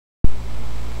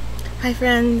Hi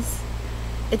friends,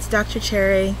 it's Dr.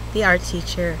 Cherry, the art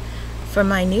teacher. For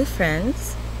my new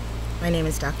friends, my name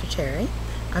is Dr. Cherry.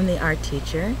 I'm the art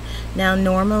teacher. Now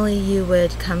normally you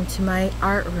would come to my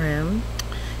art room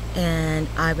and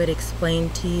I would explain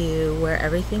to you where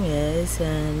everything is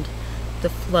and the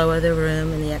flow of the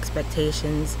room and the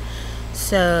expectations.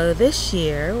 So this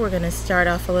year we're going to start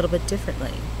off a little bit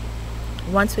differently.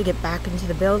 Once we get back into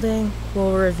the building,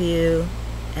 we'll review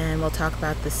and we'll talk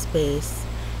about the space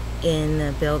in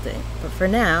the building. But for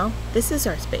now, this is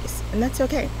our space, and that's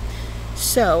okay.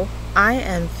 So I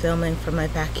am filming from my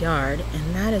backyard,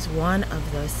 and that is one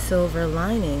of the silver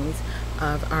linings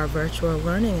of our virtual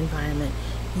learning environment.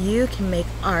 You can make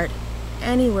art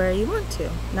anywhere you want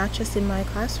to, not just in my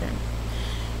classroom.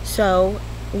 So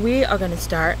we are going to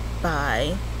start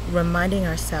by reminding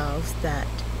ourselves that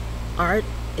art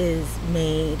is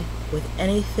made with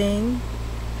anything,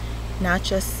 not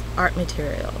just art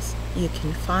materials. You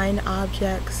can find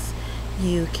objects,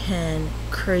 you can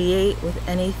create with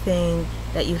anything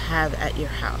that you have at your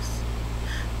house.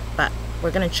 But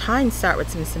we're going to try and start with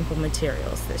some simple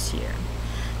materials this year.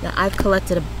 Now I've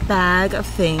collected a bag of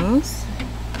things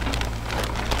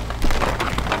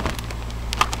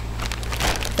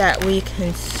that we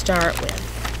can start with.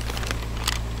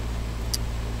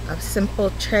 A simple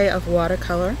tray of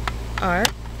watercolor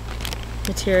art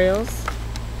materials,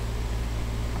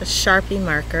 a Sharpie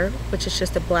marker, which is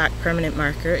just a black permanent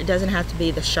marker. It doesn't have to be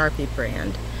the Sharpie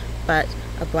brand, but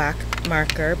a black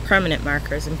marker, permanent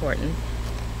marker is important.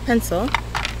 Pencil,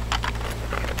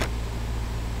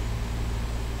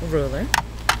 ruler,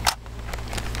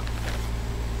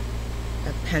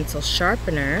 a pencil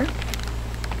sharpener,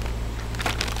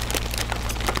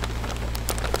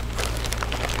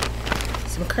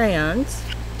 some crayons.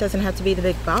 Doesn't have to be the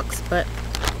big box, but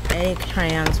any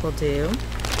crayons will do.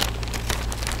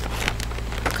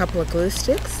 A couple of glue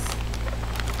sticks,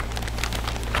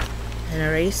 an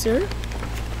eraser,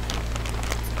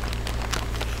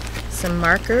 some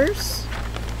markers.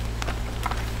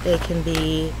 They can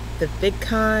be the big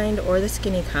kind or the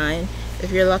skinny kind.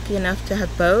 If you're lucky enough to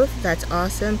have both, that's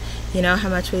awesome. You know how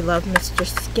much we love Mr.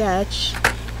 Sketch,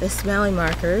 the smelly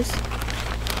markers.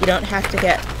 You don't have to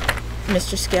get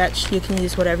Mr. Sketch. You can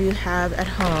use whatever you have at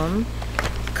home.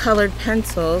 Colored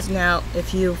pencils. Now,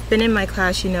 if you've been in my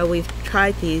class, you know we've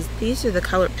tried these. These are the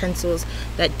colored pencils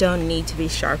that don't need to be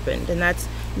sharpened, and that's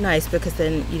nice because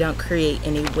then you don't create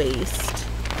any waste.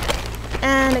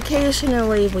 And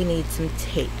occasionally we need some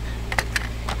tape.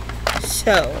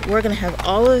 So we're going to have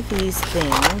all of these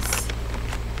things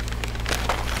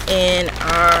in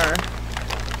our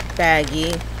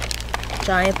baggie,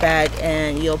 giant bag,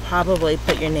 and you'll probably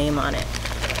put your name on it,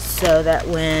 so that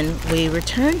when we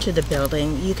return to the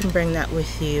building, you can bring that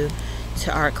with you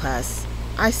to art class.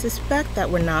 I suspect that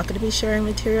we're not going to be sharing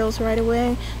materials right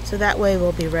away, so that way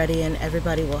we'll be ready and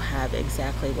everybody will have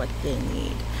exactly what they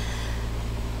need.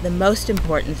 The most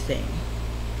important thing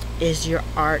is your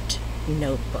art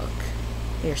notebook,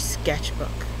 your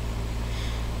sketchbook.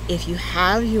 If you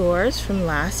have yours from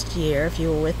last year, if you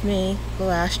were with me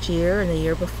last year and the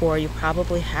year before, you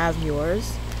probably have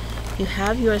yours. If you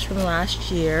have yours from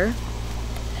last year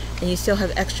and you still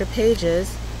have extra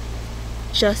pages,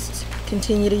 just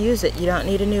continue to use it. You don't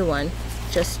need a new one.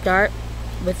 Just start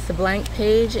with the blank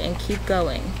page and keep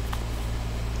going.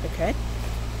 Okay?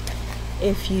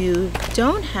 If you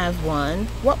don't have one,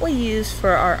 what we use for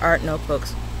our art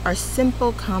notebooks are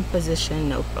simple composition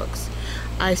notebooks.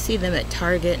 I see them at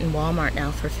Target and Walmart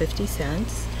now for 50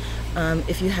 cents.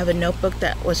 If you have a notebook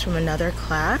that was from another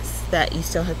class that you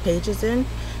still have pages in,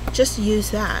 just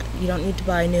use that. You don't need to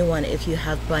buy a new one if you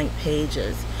have blank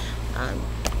pages.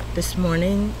 This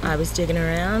morning I was digging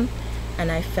around and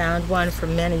I found one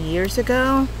from many years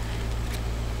ago,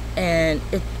 and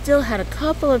it still had a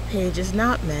couple of pages,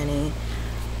 not many,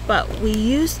 but we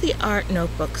use the art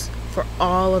notebooks for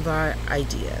all of our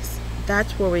ideas.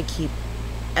 That's where we keep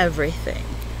everything.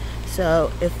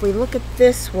 So if we look at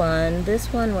this one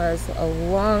was a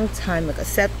long time ago,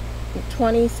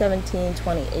 2017,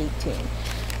 2018.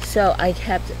 So I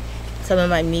kept some of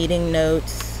my meeting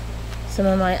notes, some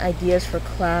of my ideas for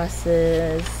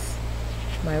classes,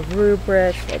 my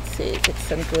rubric. Let's see, get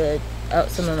some good,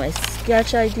 some of my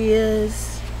sketch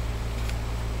ideas,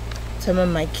 some of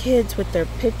my kids with their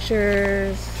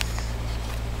pictures,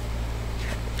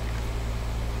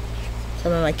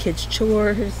 some of my kids'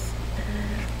 chores,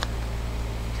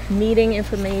 meeting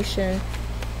information,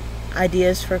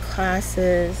 ideas for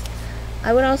classes.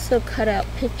 I would also cut out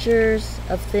pictures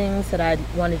of things that I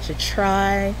wanted to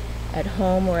try at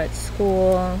home or at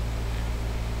school,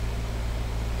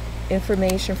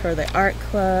 information for the art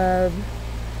club,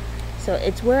 So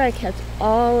it's where I kept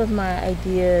all of my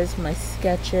ideas, my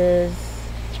sketches,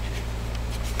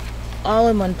 all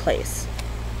in one place.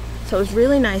 So it was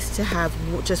really nice to have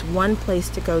just one place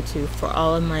to go to for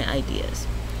all of my ideas.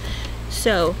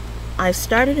 So I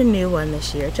started a new one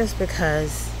this year just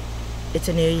because it's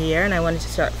a new year and I wanted to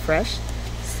start fresh.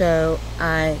 So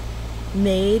I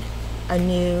made a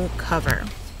new cover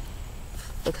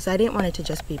because I didn't want it to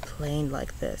just be plain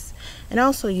like this. And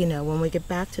also, you know, when we get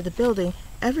back to the building,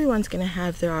 everyone's going to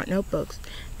have their art notebooks,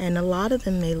 and a lot of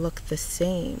them may look the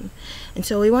same. And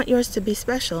so we want yours to be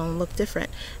special and look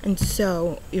different. And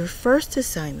so your first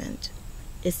assignment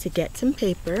is to get some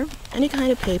paper, any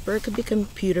kind of paper. It could be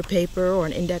computer paper or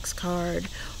an index card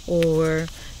or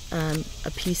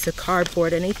a piece of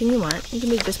cardboard, anything you want. It can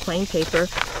be just plain paper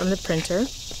from the printer.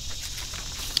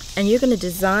 And you're going to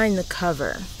design the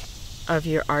cover of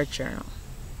your art journal.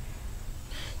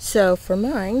 So for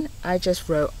mine, I just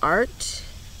wrote art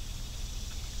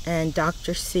and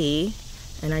Dr. C,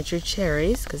 and I drew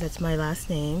cherries because that's my last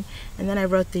name, and then I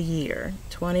wrote the year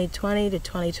 2020 to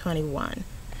 2021.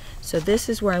 So this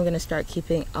is where I'm going to start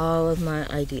keeping all of my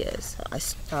ideas. So I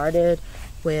started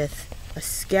with a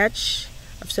sketch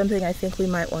of something I think we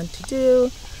might want to do,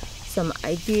 some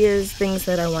ideas, things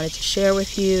that I wanted to share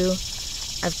with you.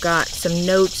 I've got some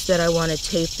notes that I want to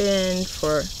tape in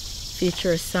for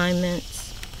future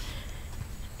assignments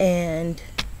and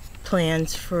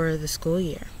plans for the school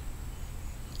year.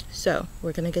 So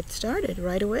we're going to get started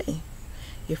right away.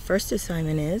 Your first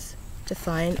assignment is to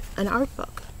find an art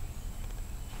book.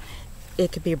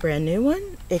 It could be a brand new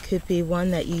one. It could be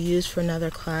one that you used for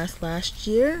another class last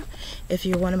year. If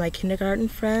you're one of my kindergarten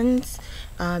friends,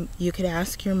 you could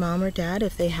ask your mom or dad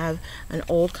if they have an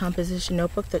old composition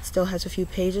notebook that still has a few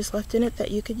pages left in it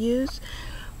that you could use.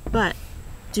 But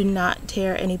do not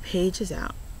tear any pages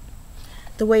out.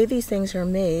 The way these things are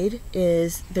made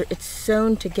is it's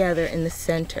sewn together in the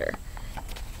center,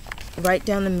 right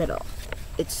down the middle.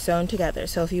 It's sewn together.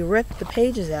 So if you rip the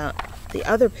pages out, the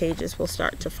other pages will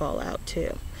start to fall out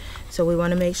too. So we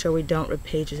want to make sure we don't rip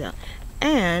pages out.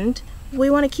 And we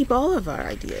want to keep all of our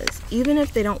ideas. Even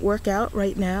if they don't work out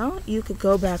right now, you could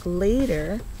go back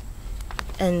later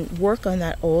and work on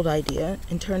that old idea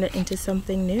and turn it into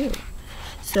something new.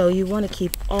 So you want to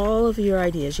keep all of your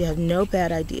ideas. You have no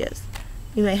bad ideas.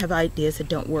 You may have ideas that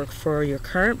don't work for your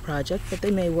current project, but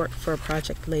they may work for a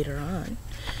project later on.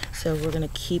 So we're going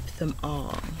to keep them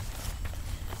all.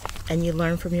 And you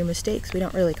learn from your mistakes. We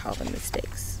don't really call them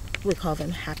mistakes. We call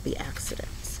them happy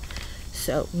accidents.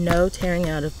 So no tearing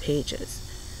out of pages.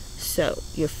 So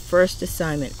your first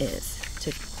assignment is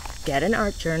to get an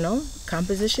art journal,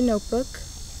 composition notebook.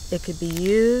 It could be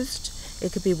used.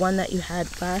 It could be one that you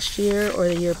had last year or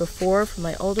the year before for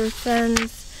my older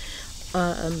friends.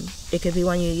 It could be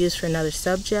one you use for another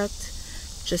subject.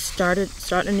 Just start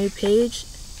a new page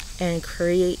and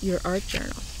create your art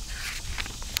journal.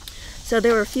 So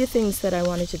there were a few things that I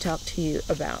wanted to talk to you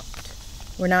about.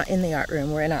 We're not in the art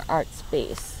room, we're in our art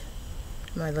space.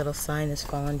 My little sign has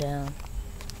fallen down.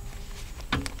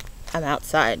 I'm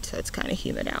outside, so it's kind of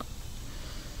humid out.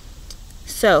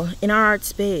 So in our art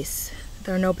space,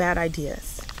 there are no bad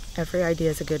ideas. Every idea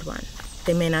is a good one.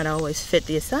 They may not always fit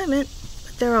the assignment,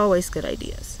 but they're always good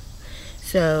ideas.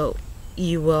 So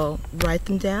you will write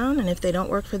them down, and if they don't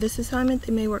work for this assignment,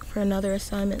 they may work for another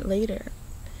assignment later.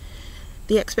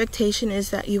 The expectation is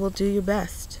that you will do your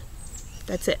best.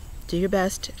 That's it. Do your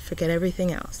best, forget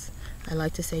everything else. I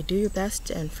like to say do your best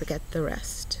and forget the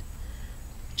rest.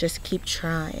 Just keep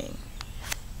trying.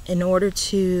 In order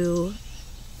to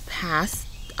pass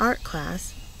art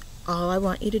class, all I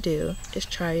want you to do is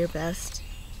try your best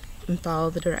and follow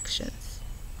the directions.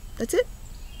 That's it.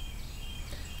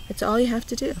 That's all you have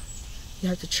to do. You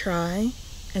have to try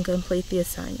and complete the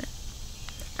assignment.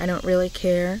 I don't really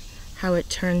care how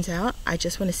it turns out. I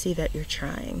just want to see that you're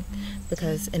trying,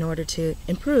 because in order to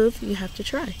improve, you have to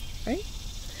try, right?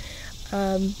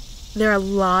 There are a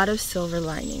lot of silver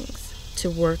linings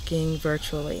to working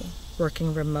virtually,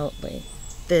 working remotely.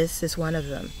 This is one of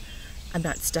them. I'm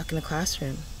not stuck in a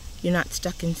classroom. You're not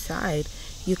stuck inside.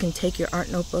 You can take your art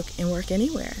notebook and work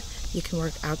anywhere. You can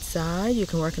work outside. You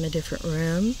can work in a different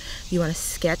room. You want to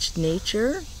sketch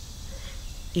nature?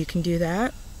 You can do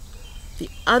that. The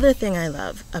other thing I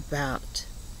love about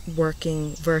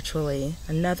working virtually,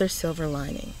 another silver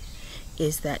lining,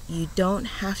 is that you don't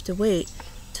have to wait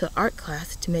till art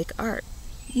class to make art.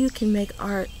 You can make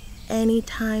art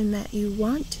anytime that you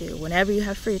want to, whenever you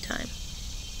have free time.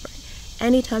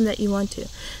 Anytime that you want to.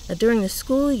 Now during the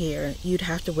school year, you'd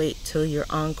have to wait till your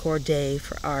encore day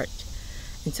for art.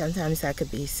 And sometimes that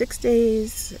could be 6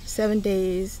 days, 7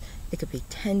 days. It could be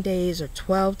 10 days or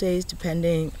 12 days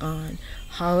depending on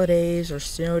holidays or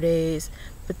snow days.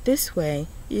 But this way,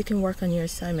 you can work on your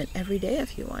assignment every day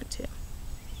if you want to,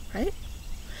 right?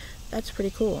 That's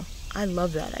pretty cool. I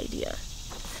love that idea.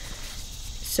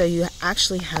 So you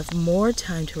actually have more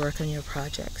time to work on your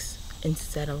projects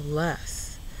instead of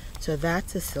less. So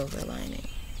that's a silver lining.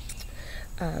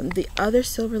 The other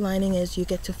silver lining is you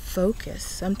get to focus.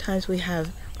 Sometimes we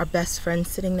have our best friends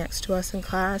sitting next to us in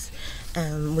class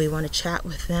and we want to chat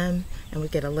with them and we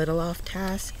get a little off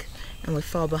task and we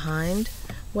fall behind.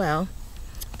 Well,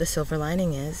 the silver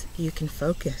lining is you can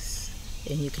focus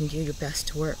and you can do your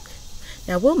best work.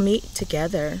 Now we'll meet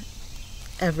together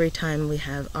every time we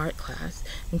have art class,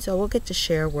 and so we'll get to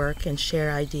share work and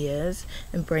share ideas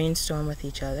and brainstorm with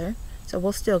each other. So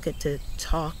we'll still get to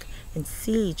talk and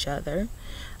see each other,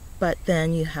 but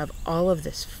then you have all of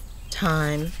this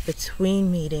time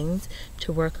between meetings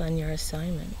to work on your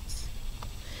assignments.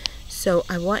 So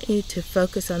I want you to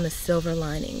focus on the silver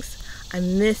linings. I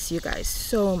miss you guys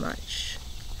so much.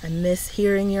 I miss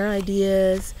hearing your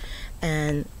ideas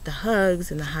and the hugs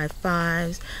and the high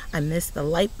fives. I miss the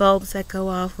light bulbs that go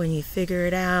off when you figure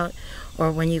it out,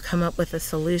 or when you come up with a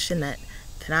solution that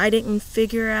I didn't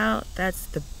figure out. That's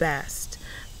the best.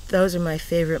 Those are my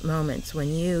favorite moments, when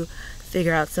you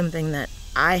figure out something that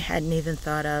I hadn't even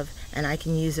thought of and I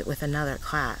can use it with another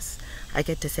class. I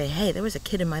get to say, hey, there was a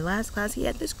kid in my last class, he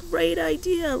had this great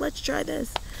idea, let's try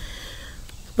this.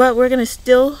 But we're going to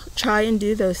still try and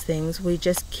do those things. We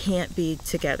just can't be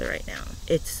together right now.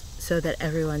 It's so that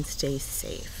everyone stays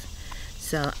safe.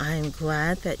 So I'm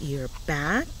glad that you're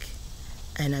back,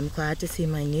 and I'm glad to see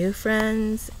my new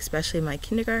friends, especially my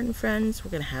kindergarten friends.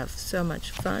 We're going to have so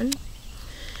much fun.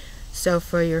 So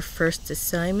for your first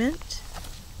assignment,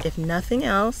 if nothing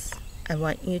else, I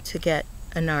want you to get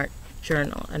an art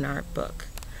journal, an art book.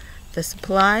 The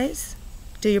supplies,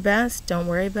 do your best, don't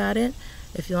worry about it.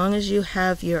 As long as you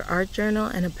have your art journal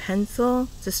and a pencil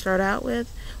to start out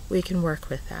with, we can work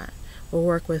with that. We'll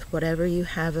work with whatever you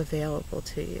have available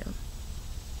to you.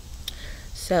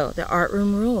 So, the art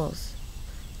room rules.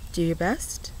 Do your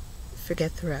best,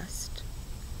 forget the rest.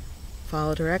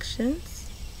 Follow directions,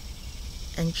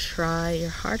 and try your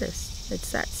hardest.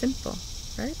 It's that simple,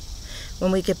 right?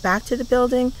 When we get back to the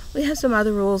building, we have some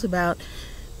other rules about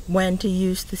when to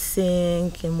use the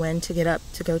sink and when to get up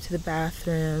to go to the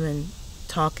bathroom, and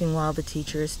talking while the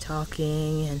teacher is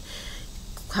talking, and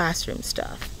classroom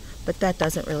stuff. But that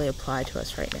doesn't really apply to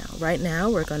us right now. Right now,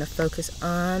 we're going to focus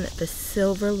on the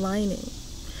silver lining.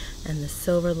 And the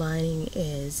silver lining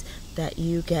is that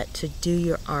you get to do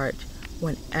your art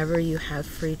whenever you have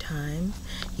free time.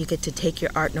 You get to take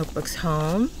your art notebooks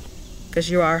home,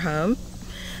 because you are home.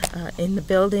 In the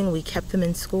building, we kept them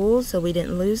in school so we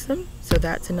didn't lose them. So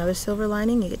that's another silver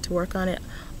lining. You get to work on it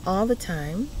all the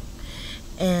time.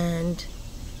 And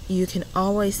you can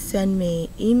always send me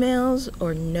emails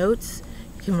or notes.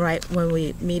 You can write when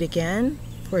we meet again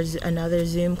for another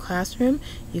Zoom classroom.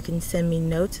 You can send me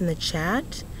notes in the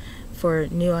chat for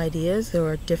new ideas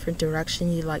or a different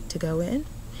direction you'd like to go in.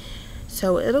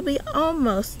 So it'll be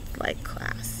almost like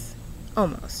class.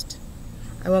 Almost.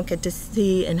 I won't get to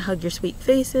see and hug your sweet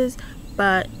faces,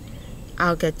 but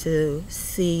I'll get to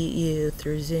see you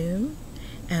through Zoom,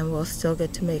 and we'll still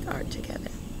get to make art together.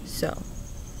 So,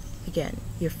 again,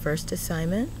 your first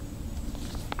assignment,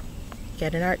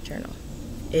 get an art journal.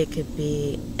 It could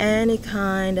be any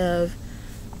kind of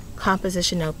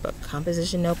composition notebook.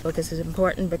 Composition notebook is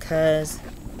important because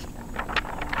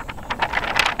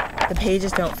the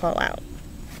pages don't fall out.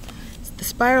 The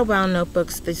spiral bound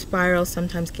notebooks, the spiral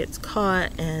sometimes gets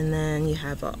caught and then you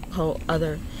have a whole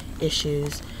other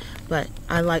issues, but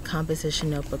I like composition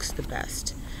notebooks the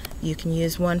best. You can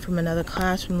use one from another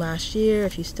class from last year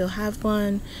if you still have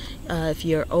one. If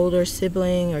your older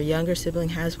sibling or younger sibling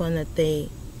has one that they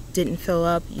didn't fill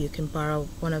up, you can borrow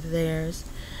one of theirs.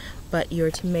 But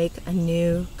you're to make a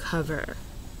new cover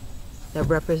that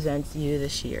represents you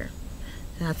this year.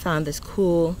 And I found this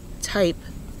cool type.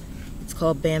 It's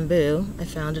called Bamboo. I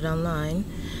found it online,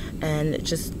 and it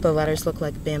just the letters look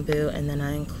like bamboo, and then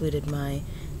I included my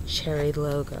cherry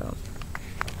logo.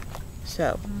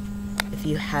 So if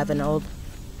you have an old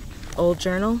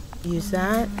journal, use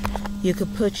that. You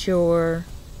could put your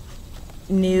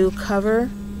new cover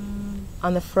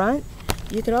on the front.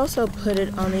 You could also put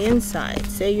it on the inside.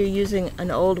 Say you're using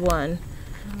an old one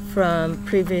from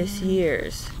previous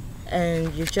years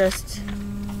and you just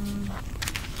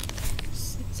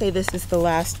say this is the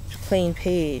last clean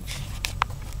page.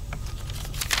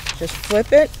 Just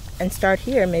flip it and start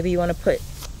here. Maybe you want to put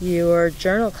your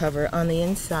journal cover on the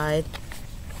inside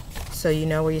so you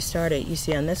know where you started. You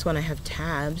see on this one I have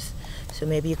tabs, So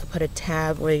maybe you could put a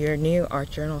tab where your new art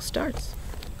journal starts.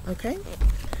 Okay?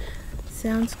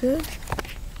 Sounds good?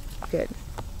 Good.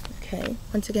 Okay.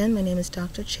 Once again, my name is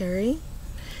Dr. Cherry.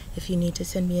 If you need to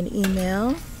send me an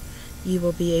email, you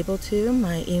will be able to.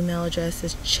 My email address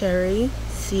is cherryla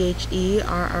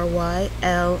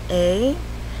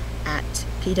at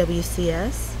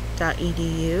pwcs.edu,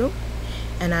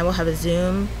 and I will have a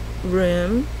Zoom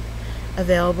room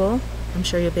available. I'm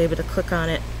sure you'll be able to click on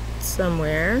it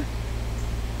somewhere.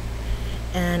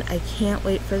 And I can't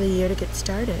wait for the year to get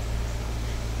started.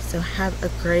 So have a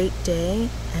great day,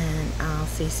 and I'll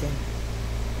see you soon.